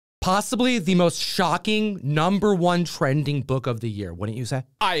Possibly the most shocking #1 trending book of the year, wouldn't you say?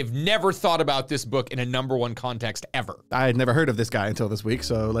 I've never thought about this book in a #1 context ever. I had never heard of this guy until this week,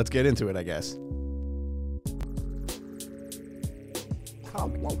 so let's get into it, I guess.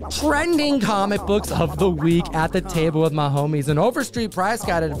 Trending comic books of the week at the table with my homies. An Overstreet Price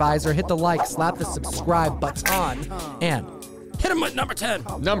Guide advisor. Hit the like, slap the subscribe button, and hit him with number 10.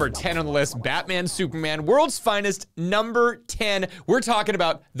 Number 10 on the list, Batman, Superman, World's Finest, number 10. We're talking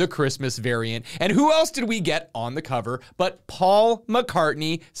about the Christmas variant. And who else did we get on the cover but Paul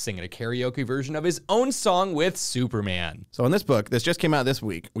McCartney singing a karaoke version of his own song with Superman. So in this book, this just came out this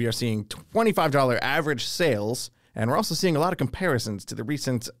week, we are seeing $25 average sales. And we're also seeing a lot of comparisons to the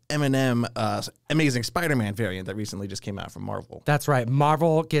recent M&M Amazing Spider-Man variant that recently just came out from Marvel. That's right.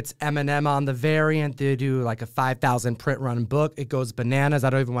 Marvel gets M&M on the variant. They do like a 5,000 print run book. It goes bananas. I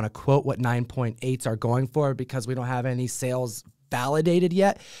don't even want to quote what 9.8s are going for because we don't have any sales validated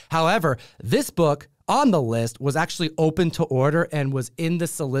yet. However, this book on the list was actually open to order and was in the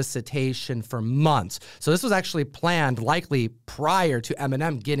solicitation for months. So this was actually planned likely prior to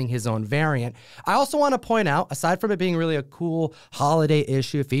M&M getting his own variant. I also want to point out, aside from it being really a cool holiday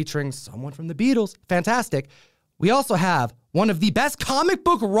issue featuring someone from the Beatles, fantastic, we also have one of the best comic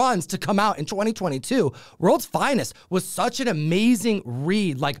book runs to come out in 2022. World's Finest was such an amazing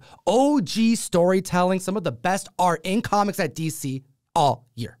read, like OG storytelling, some of the best art in comics at DC all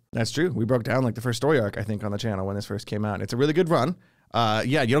year. That's true. We broke down like the first story arc, I think, on the channel when this first came out. It's a really good run.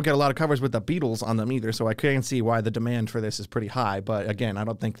 Yeah, you don't get a lot of covers with the Beatles on them either, so I can see why the demand for this is pretty high. But again, I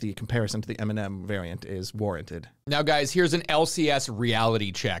don't think the comparison to the M&M variant is warranted. Now, guys, here's an LCS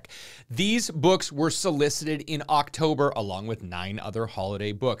reality check. These books were solicited in October along with 9 other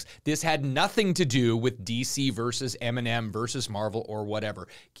holiday books. This had nothing to do with DC versus M&M versus Marvel or whatever.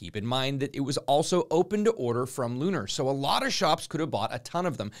 Keep in mind that it was also open to order from Lunar, so a lot of shops could have bought a ton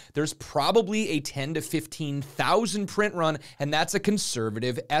of them. There's probably a 10 to 15,000 print run, and that's a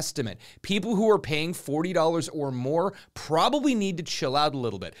conservative estimate. People who are paying $40 or more probably need to chill out a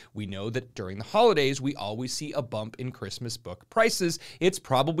little bit. We know that during the holidays, we always see a bump in Christmas book prices. It's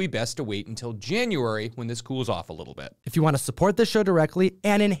probably best to wait until January when this cools off a little bit. If you want to support this show directly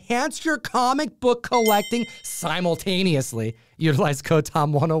and enhance your comic book collecting simultaneously, utilize code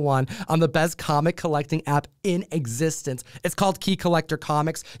TOM101 on the best comic collecting app in existence. It's called Key Collector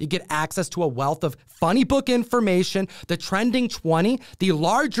Comics. You get access to a wealth of funny book information, the trending 20, the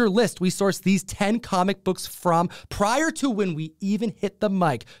larger list we source these 10 comic books from prior to when we even hit the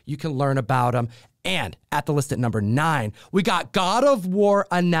mic. You can learn about them. And at the list at number 9, we got God of War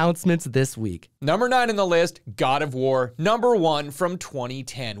announcements this week. Number 9 on the list, God of War, number 1 from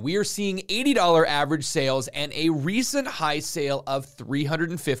 2010. We are seeing $80 average sales and a recent high sale of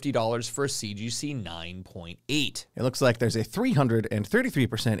 $350 for CGC 9.8. It looks like there's a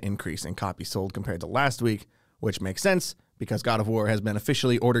 333% increase in copies sold compared to last week, which makes sense because God of War has been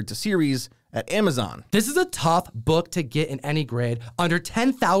officially ordered to series at Amazon. This is a tough book to get in any grade. Under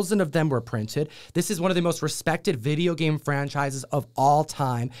 10,000 of them were printed. This is one of the most respected video game franchises of all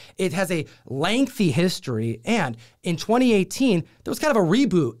time. It has a lengthy history, and in 2018, there was kind of a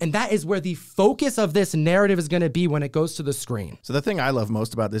reboot, and that is where the focus of this narrative is going to be when it goes to the screen. So the thing I love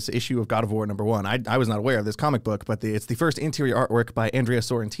most about this issue of God of War number 1, I was not aware of this comic book, but it's the first interior artwork by Andrea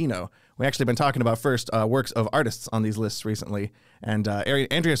Sorrentino. We actually been talking about first works of artists on these lists recently, and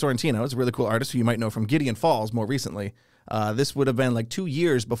Andrea Sorrentino is a really cool artist who you might know from Gideon Falls more recently. This would have been like 2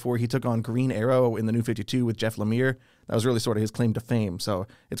 years before he took on Green Arrow in the New 52 with Jeff Lemire. That was really sort of his claim to fame. So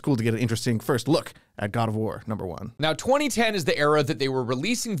it's cool to get an interesting first look at God of War number 1. Now, 2010 is the era that they were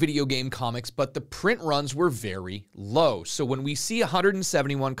releasing video game comics, but the print runs were very low. So when we see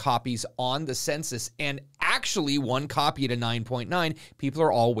 171 copies on the census and actually one copy at a 9.9, people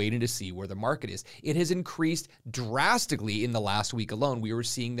are all waiting to see where the market is. It has increased drastically in the last week alone. We were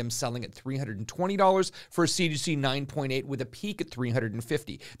seeing them selling at $320 for a CGC 9.8 with a peak at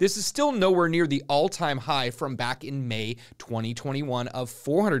 $350. This is still nowhere near the all-time high from back in May 2021 of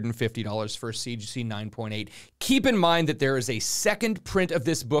 $450 for a CGC 9.8. Keep in mind that there is a second print of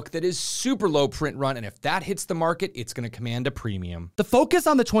this book that is super low print run, and if that hits the market, it's going to command a premium. The focus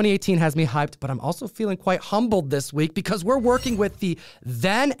on the 2018 has me hyped, but I'm also feeling quite humbled this week because we're working with the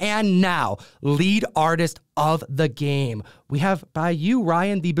then and now lead artist of the game. We have, by you,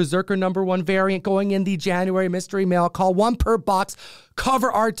 Ryan, the Berserker number 1 variant going in the January mystery mail. Call 1 per box.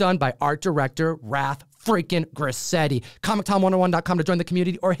 Cover art done by art director Wrath freaking Grassetti. ComicTom101.com to join the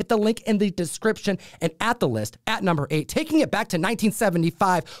community or hit the link in the description. And at the list, at number 8, taking it back to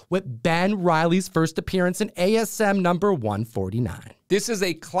 1975 with Ben Reilly's first appearance in ASM number 149. This is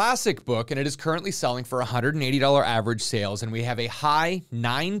a classic book, and it is currently selling for $180 average sales, and we have a high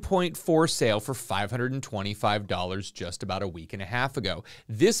 9.4 sale for $525 just about a week and a half ago.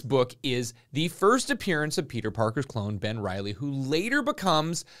 This book is the first appearance of Peter Parker's clone, Ben Reilly, who later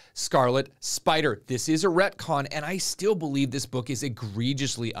becomes Scarlet Spider. This is a retcon, and I still believe this book is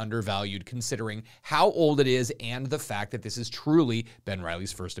egregiously undervalued considering how old it is and the fact that this is truly Ben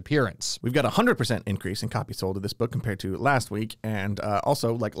Reilly's first appearance. We've got a 100% increase in copies sold of this book compared to last week, and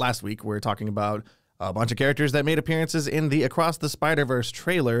also, like last week, we're talking about a bunch of characters that made appearances in the Across the Spider-Verse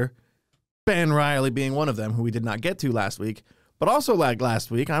trailer, Ben Reilly being one of them, who we did not get to last week. But also, like last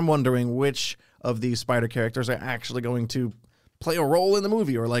week, I'm wondering which of these Spider characters are actually going to play a role in the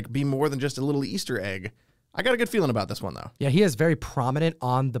movie or like be more than just a little Easter egg. I got a good feeling about this one, though. Yeah, he is very prominent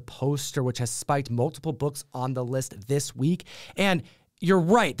on the poster, which has spiked multiple books on the list this week. And you're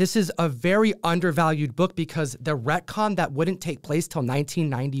right. This is a very undervalued book because the retcon that wouldn't take place till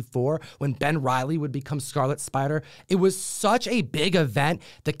 1994 when Ben Reilly would become Scarlet Spider, it was such a big event.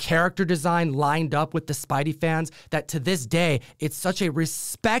 The character design lined up with the Spidey fans that to this day, it's such a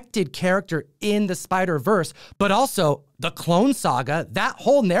respected character in the Spider-Verse, but also the Clone Saga, that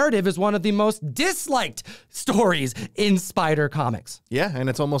whole narrative is one of the most disliked stories in Spider Comics. Yeah, and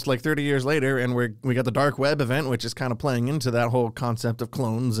it's almost like 30 years later, and we got the Dark Web event, which is kind of playing into that whole concept of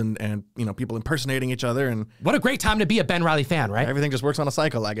clones and you know, people impersonating each other. And what a great time to be a Ben Reilly fan, right? Everything just works on a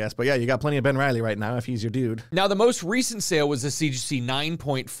cycle, I guess. But yeah, you got plenty of Ben Reilly right now if he's your dude. Now, the most recent sale was a CGC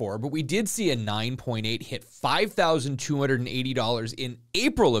 9.4, but we did see a 9.8 hit $5,280 in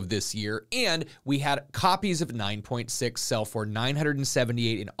April of this year, and we had copies of 9.6 sell for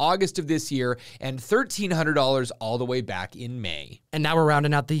 $978 in August of this year and $1,300 all the way back in May. And now we're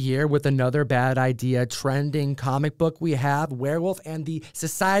rounding out the year with another bad idea trending comic book. We have Werewolf and the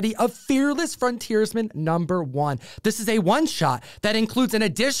Society of Fearless Frontiersmen #1. This is a one-shot that includes an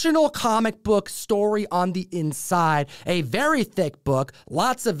additional comic book story on the inside, a very thick book,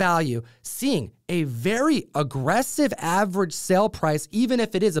 lots of value, seeing a very aggressive average sale price, even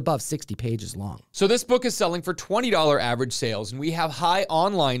if it is above 60 pages long. So this book is selling for $20 average sales, and we have high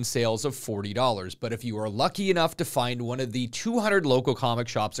online sales of $40. But if you are lucky enough to find one of the 200 local comic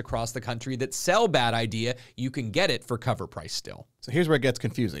shops across the country that sell Bad Idea, you can get it for cover price still. So here's where it gets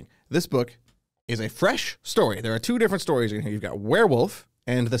confusing. This book is a fresh story. There are two different stories in here. You've got Werewolf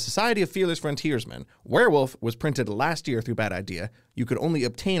and the Society of Fearless Frontiersmen. Werewolf was printed last year through Bad Idea. You could only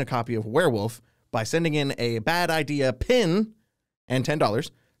obtain a copy of Werewolf by sending in a Bad Idea pin and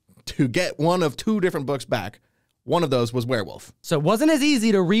 $10 to get one of two different books back. One of those was Werewolf. So it wasn't as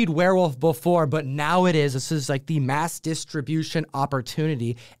easy to read Werewolf before, but now it is. This is like the mass distribution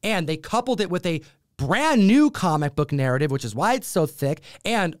opportunity. And they coupled it with a brand new comic book narrative, which is why it's so thick,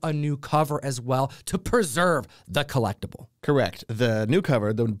 and a new cover as well to preserve the collectible. Correct. The new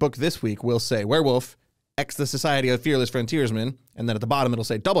cover, the book this week, will say Werewolf X the Society of Fearless Frontiersmen, and then at the bottom it'll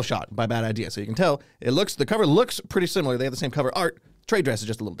say Double Shot by Bad Idea. So you can tell the cover looks pretty similar. They have the same cover art. Trade dress is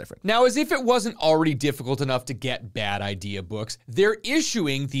just a little different. Now, as if it wasn't already difficult enough to get Bad Idea books, they're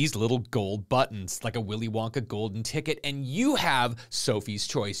issuing these little gold buttons, like a Willy Wonka golden ticket, and you have Sophie's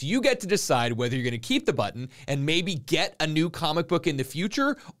choice. You get to decide whether you're going to keep the button and maybe get a new comic book in the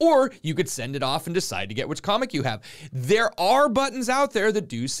future, or you could send it off and decide to get which comic you have. There are buttons out there that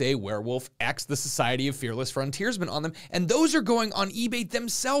do say Werewolf X the Society of Fearless Frontiersmen on them, and those are going on eBay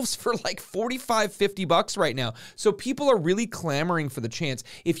themselves for like $45-50 right now. So people are really clamoring for the chance.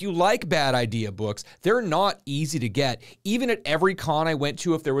 If you like Bad Idea books, they're not easy to get. Even at every con I went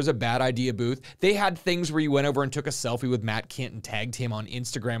to, if there was a Bad Idea booth, they had things where you went over and took a selfie with Matt Kint and tagged him on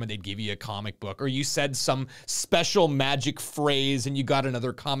Instagram and they'd give you a comic book, or you said some special magic phrase and you got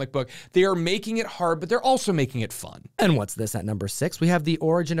another comic book. They are making it hard, but they're also making it fun. And what's this at #6? We have The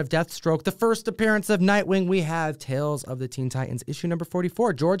Origin of Deathstroke, the first appearance of Nightwing. We have Tales of the Teen Titans, issue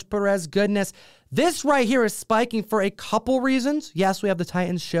 #44, George Perez goodness. This right here is spiking for a couple reasons. Yes, we have the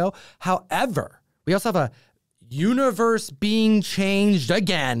Titans show. However, we also have a universe being changed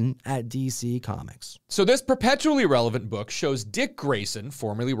again at DC Comics. So this perpetually relevant book shows Dick Grayson,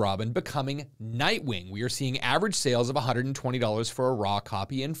 formerly Robin, becoming Nightwing. We are seeing average sales of $120 for a raw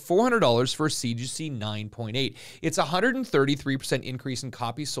copy and $400 for a CGC 9.8. It's a 133% increase in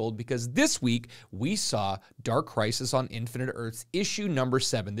copies sold because this week we saw Dark Crisis on Infinite Earths issue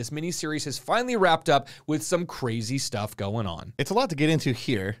 #7. This miniseries has finally wrapped up with some crazy stuff going on. It's a lot to get into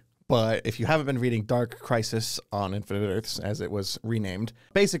here. But if you haven't been reading Dark Crisis on Infinite Earths, as it was renamed,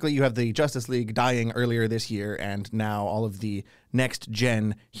 basically you have the Justice League dying earlier this year, and now all of the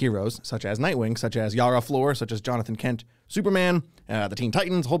next-gen heroes, such as Nightwing, such as Yara Flor, such as Jonathan Kent, Superman, the Teen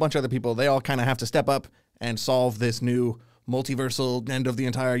Titans, a whole bunch of other people, they all kind of have to step up and solve this new multiversal end of the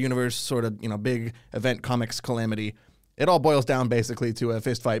entire universe sort of, big event comics calamity. It all boils down basically to a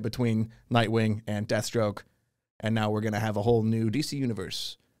fist fight between Nightwing and Deathstroke. And now we're going to have a whole new DC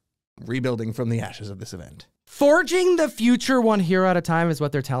universe rebuilding from the ashes of this event. Forging the future one hero at a time is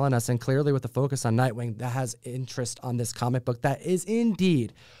what they're telling us. And clearly with the focus on Nightwing, that has interest on this comic book that is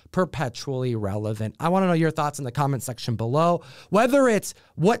indeed perpetually relevant. I want to know your thoughts in the comment section below, whether it's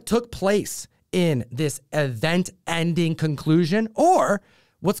what took place in this event-ending conclusion or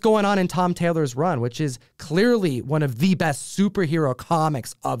what's going on in Tom Taylor's run, which is clearly one of the best superhero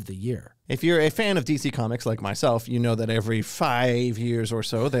comics of the year. If you're a fan of DC Comics like myself, you know that every 5 years or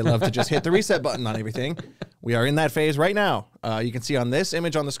so, they love to just hit the reset button on everything. We are in that phase right now. You can see on this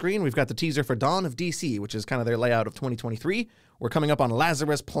image on the screen, we've got the teaser for Dawn of DC, which is kind of their layout of 2023. We're coming up on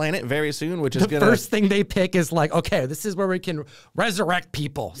Lazarus Planet very soon, which is the first thing they pick is like, okay, this is where we can resurrect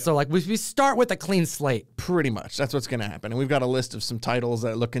people. Yep. So like we start with a clean slate. Pretty much. That's what's going to happen. And we've got a list of some titles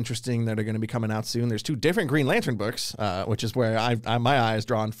that look interesting that are going to be coming out soon. There's 2 different Green Lantern books, which is where my eye is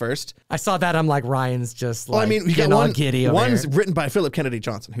drawn first. I saw that. I'm like, Ryan's just like, we got one giddy. One's written by Philip Kennedy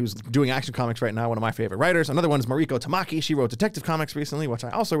Johnson, who's doing Action Comics right now, one of my favorite writers. Another one is Mariko Tamaki. She wrote Detective Comics recently, which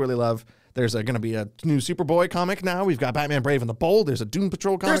I also really love. There's going to be a new Superboy comic now. We've got Batman Brave and the Bold. There's a Doom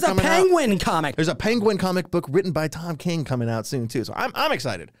Patrol comic coming out. There's a Penguin comic. There's a Penguin comic book written by Tom King coming out soon, too. So I'm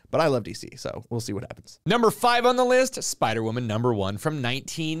excited, but I love DC, so we'll see what happens. Number 5 on the list, Spider-Woman #1 from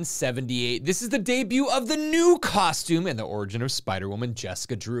 1978. This is the debut of the new costume and the origin of Spider-Woman,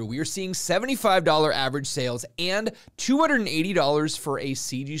 Jessica Drew. We are seeing $75 average sales and $280 for a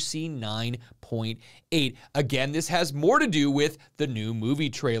CGC 9.8. Again, this has more to do with the new movie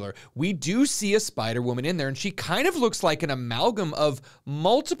trailer. We do see a Spider-Woman in there, and she kind of looks like an amalgam of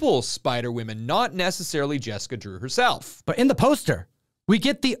multiple Spider-Women, not necessarily Jessica Drew herself. But in the poster, we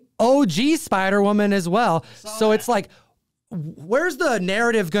get the OG Spider-Woman as well. So it's like, where's the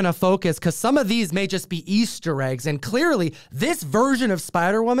narrative going to focus? Because some of these may just be Easter eggs, and clearly this version of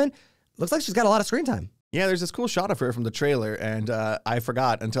Spider-Woman looks like she's got a lot of screen time. Yeah, there's this cool shot of her from the trailer, and I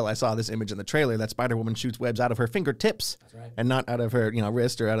forgot until I saw this image in the trailer that Spider-Woman shoots webs out of her fingertips, and not out of her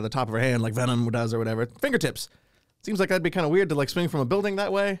wrist or out of the top of her hand like Venom does or whatever. Fingertips. Seems like that'd be kind of weird to like swing from a building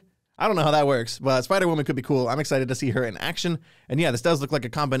that way. I don't know how that works, but Spider-Woman could be cool. I'm excited to see her in action, and yeah, this does look like a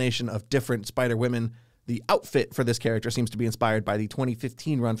combination of different Spider-Women. The outfit for this character seems to be inspired by the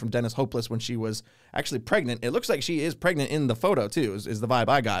 2015 run from Dennis Hopeless when she was actually pregnant. It looks like she is pregnant in the photo too, is the vibe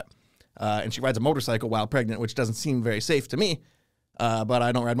I got. And she rides a motorcycle while pregnant, which doesn't seem very safe to me. But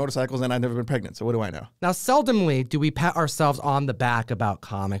I don't ride motorcycles, and I've never been pregnant, so what do I know? Now, seldomly do we pat ourselves on the back about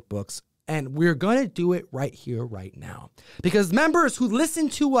comic books, and we're going to do it right here, right now. Because members who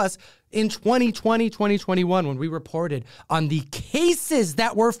listened to us in 2020, 2021, when we reported on the cases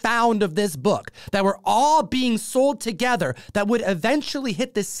that were found of this book, that were all being sold together, that would eventually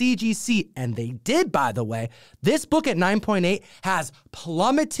hit the CGC, and they did, by the way, this book at 9.8 has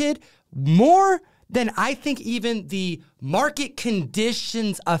plummeted more than I think even the market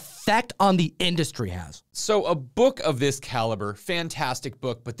conditions effect on the industry has. So a book of this caliber, fantastic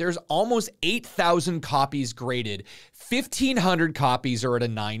book, but there's almost 8,000 copies graded. 1,500 copies are at a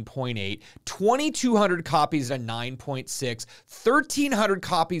 9.8, 2,200 copies at a 9.6, 1,300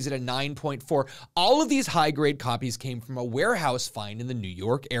 copies at a 9.4. All of these high-grade copies came from a warehouse find in the New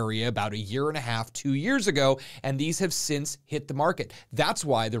York area about 1.5 years, 2 years ago, and these have since hit the market. That's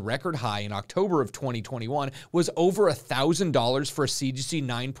why the record high in October of 2021 was over $1,000 for a CGC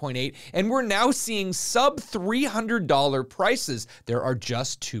 9.8, and we're now seeing sub-$300 prices. There are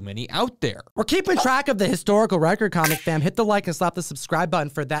just too many out there. We're keeping track of the historical record, comic fam. Hit the like and slap the subscribe button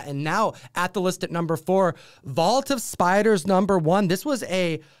for that. And now at the list at number 4, Vault of Spiders #1. This was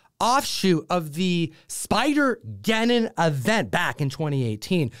a offshoot of the Spider-Geddon event back in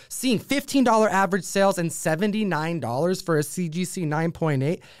 2018, seeing $15 average sales and $79 for a CGC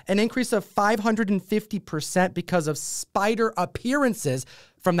 9.8, an increase of 550% because of spider appearances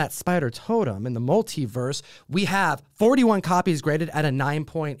from that spider totem in the multiverse. We have 41 copies graded at a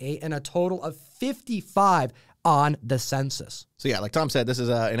 9.8 and a total of 55 on the census. So yeah, like Tom said, this is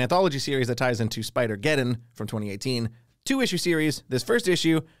an anthology series that ties into Spider-Geddon from 2018. 2-issue series. This first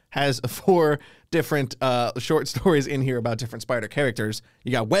issue has 4 different short stories in here about different spider characters.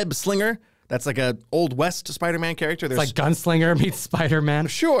 You got Web Slinger. That's like a Old West Spider-Man character. It's like Gunslinger meets Spider-Man.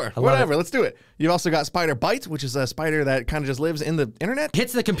 Sure, whatever. Let's do it. You've also got Spider Bite, which is a spider that kind of just lives in the internet.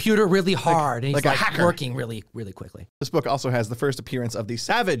 Hits the computer really hard, and he's like hacker. Working really, really quickly. This book also has the first appearance of the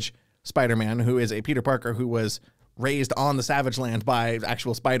Savage Spider-Man, who is a Peter Parker who was raised on the Savage Land by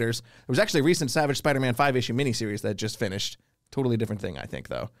actual spiders. There was actually a recent Savage Spider-Man 5-issue miniseries that just finished. Totally different thing, I think,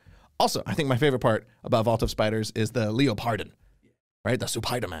 though. Also, I think my favorite part about Vault of Spiders is the Leopardon, right? The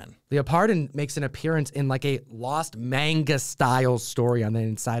Spider-Man. Leopardon makes an appearance in like a lost manga style story on the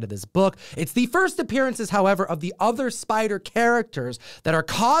inside of this book. It's the first appearances, however, of the other spider characters that are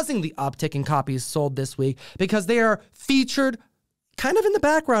causing the uptick in copies sold this week because they are featured kind of in the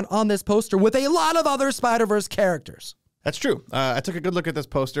background on this poster with a lot of other Spider-Verse characters. That's true. I took a good look at this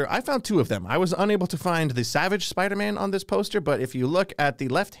poster. I found 2 of them. I was unable to find the Savage Spider-Man on this poster, but if you look at the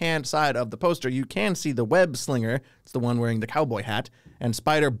left-hand side of the poster, you can see the Web Slinger. It's the one wearing the cowboy hat. And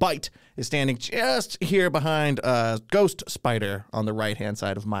Spider Bite is standing just here behind Ghost Spider on the right-hand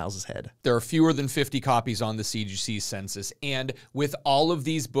side of Miles' head. There are fewer than 50 copies on the CGC census, and with all of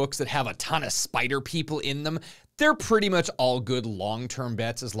these books that have a ton of spider people in them, they're pretty much all good long-term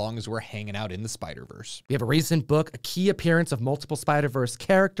bets as long as we're hanging out in the Spider-Verse. We have a recent book, a key appearance of multiple Spider-Verse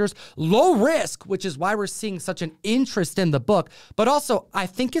characters, low risk, which is why we're seeing such an interest in the book, but also I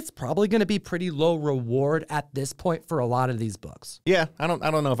think it's probably going to be pretty low reward at this point for a lot of these books. Yeah, I don't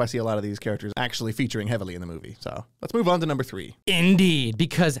know if I see a lot of these characters actually featuring heavily in the movie. So let's move on to number 3. Indeed,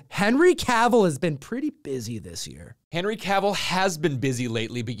 because Henry Cavill has been pretty busy this year. Henry Cavill has been busy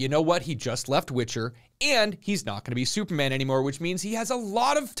lately, but you know what? He just left Witcher, and he's not going to be Superman anymore, which means he has a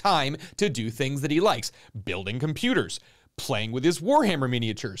lot of time to do things that he likes. Building computers, playing with his Warhammer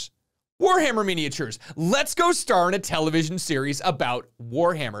miniatures. Warhammer miniatures. Let's go star in a television series about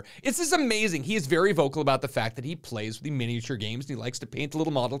Warhammer. This is amazing. He is very vocal about the fact that he plays with the miniature games and he likes to paint the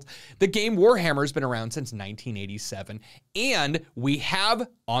little models. The game Warhammer has been around since 1987. And we have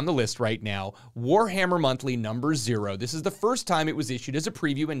on the list right now Warhammer Monthly number 0. This is the first time it was issued as a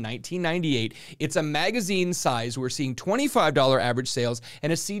preview in 1998. It's a magazine size. We're seeing $25 average sales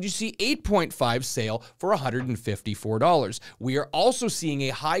and a CGC 8.5 sale for $154. We are also seeing a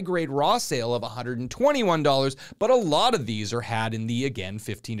high-grade raw sale of $121, but a lot of these are had in the, again,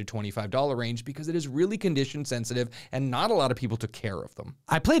 $15 to $25 range because it is really condition sensitive and not a lot of people took care of them.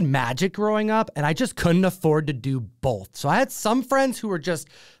 I played Magic growing up and I just couldn't afford to do both. So I had some friends who were just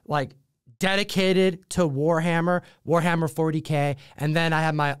like dedicated to Warhammer 40K, and then I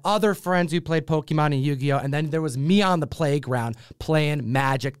had my other friends who played Pokemon and Yu-Gi-Oh!, and then there was me on the playground playing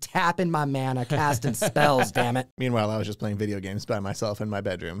Magic, tapping my mana, casting spells, damn it. Meanwhile, I was just playing video games by myself in my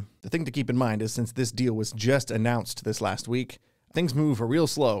bedroom. The thing to keep in mind is since this deal was just announced this last week, things move real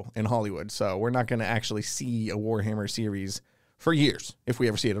slow in Hollywood, so we're not going to actually see a Warhammer series for years, if we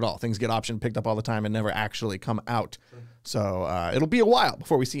ever see it at all. Things get optioned, picked up all the time, and never actually come out. So it'll be a while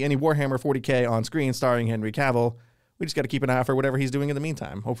before we see any Warhammer 40K on screen starring Henry Cavill. We just got to keep an eye out for whatever he's doing in the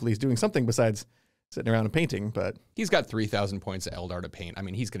meantime. Hopefully he's doing something besides sitting around and painting, but he's got 3,000 points of Eldar to paint. I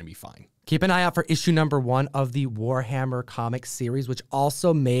mean, he's going to be fine. Keep an eye out for issue number 1 of the Warhammer comics series, which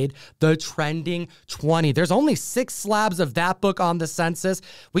also made the trending 20. There's only 6 slabs of that book on the census.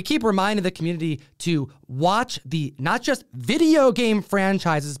 We keep reminding the community to watch the not just video game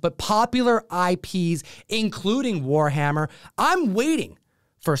franchises, but popular IPs, including Warhammer. I'm waiting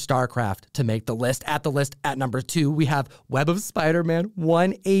for StarCraft to make the list. At the list at number 2, we have Web of Spider-Man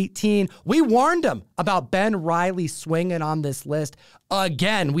 118. We warned them about Ben Reilly swinging on this list.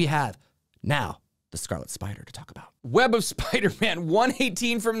 Again, we have now the Scarlet Spider to talk about. Web of Spider-Man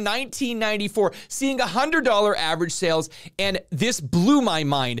 118 from 1994, seeing $100 average sales, and this blew my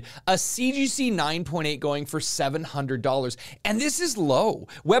mind. A CGC 9.8 going for $700, and this is low.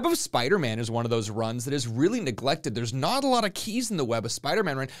 Web of Spider-Man is one of those runs that is really neglected. There's not a lot of keys in the Web of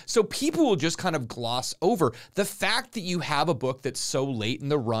Spider-Man run, so people will just kind of gloss over the fact that you have a book that's so late in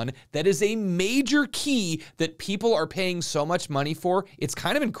the run that is a major key that people are paying so much money for. It's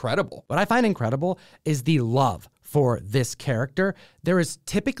kind of incredible. What I find incredible is the love for this character. There is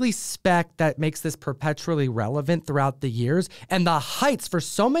typically spec that makes this perpetually relevant throughout the years, and the heights for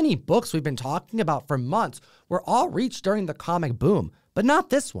so many books we've been talking about for months were all reached during the comic boom, but not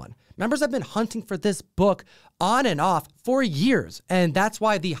this one. Members have been hunting for this book on and off for years, and that's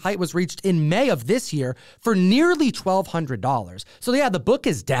why the height was reached in May of this year for nearly $1,200. So yeah, the book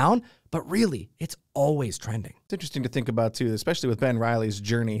is down, but really, it's always trending. It's interesting to think about, too, especially with Ben Reilly's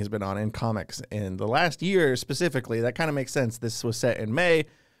journey he's been on in comics. In the last year specifically, that kind of makes sense. This was set in May,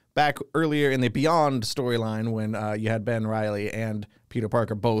 back earlier in the Beyond storyline when you had Ben Reilly and Peter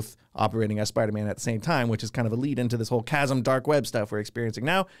Parker both operating as Spider-Man at the same time, which is kind of a lead into this whole Chasm Dark Web stuff we're experiencing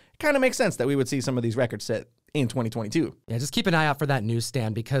now. It kind of makes sense that we would see some of these records set in 2022. Yeah, just keep an eye out for that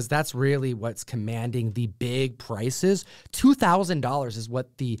newsstand because that's really what's commanding the big prices. $2,000 is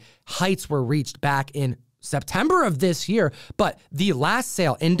what the heights were reached back in September of this year, but the last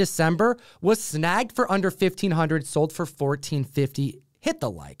sale in December was snagged for under $1,500, sold for $1,450. Hit the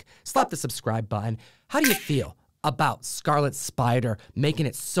like, slap the subscribe button. How do you feel about Scarlet Spider making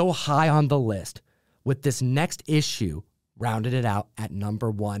it so high on the list, with this next issue rounded it out at number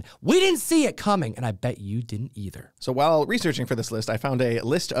 1. We didn't see it coming, and I bet you didn't either. So while researching for this list, I found a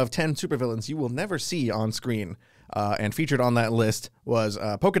list of 10 supervillains you will never see on screen. And featured on that list was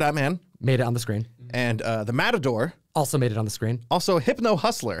Polka Dot Man. Made it on the screen. And the Matador. Also made it on the screen. Also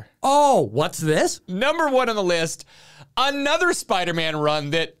Hypno-Hustler. Oh, what's this? Number 1 on the list, another Spider-Man run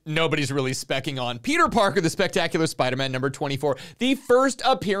that nobody's really specking on. Peter Parker, the Spectacular Spider-Man, number 24. The first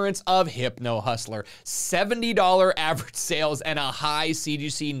appearance of Hypno-Hustler. $70 average sales and a high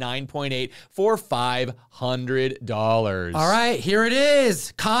CGC 9.8 for $500. All right, here it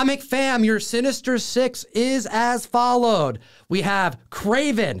is. Comic fam, your Sinister Six is as followed. We have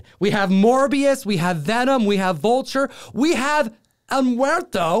Kraven, we have Morbius, we have Venom, we have Vulture, we have El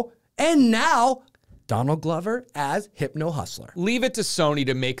Muerto, and now Donald Glover as Hypno-Hustler. Leave it to Sony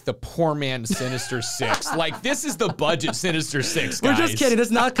to make the poor man Sinister Six. Like, this is the budget Sinister Six, guys. We're just kidding.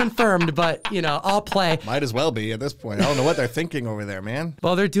 It's not confirmed, but, you know, I'll play. Might as well be at this point. I don't know what they're thinking over there, man.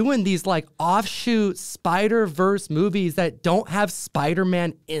 Well, they're doing these, like, offshoot Spider-Verse movies that don't have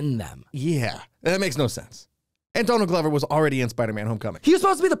Spider-Man in them. Yeah, that makes no sense. And Donald Glover was already in Spider-Man Homecoming. He was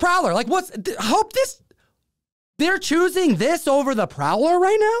supposed to be the Prowler. Like, they're choosing this over the Prowler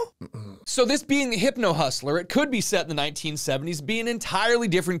right now? So this being Hypno-Hustler, it could be set in the 1970s, be an entirely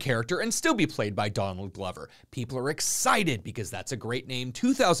different character, and still be played by Donald Glover. People are excited because that's a great name.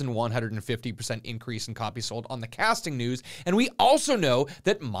 2,150% increase in copies sold on the casting news. And we also know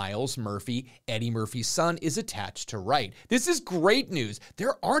that Miles Murphy, Eddie Murphy's son, is attached to write. This is great news.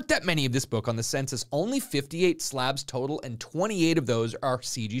 There aren't that many of this book on the census, only 58 slabs total, and 28 of those are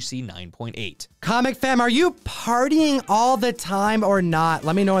CGC 9.8. Comic fam, are you partying all the time or not?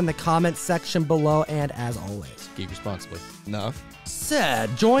 Let me know in the comments section below, and as always, Geek responsibly. No.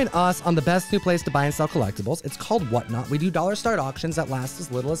 Said, join us on the best new place to buy and sell collectibles. It's called Whatnot. We do dollar start auctions that last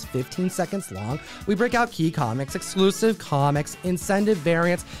as little as 15 seconds long. We break out key comics, exclusive comics, incentive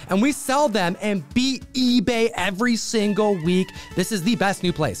variants, and we sell them and beat eBay every single week. This is the best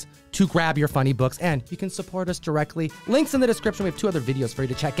new place to grab your funny books, and you can support us directly. Links in the description. We have 2 other videos for you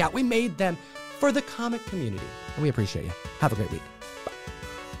to check out. We made them for the comic community, and we appreciate you. Have a great week.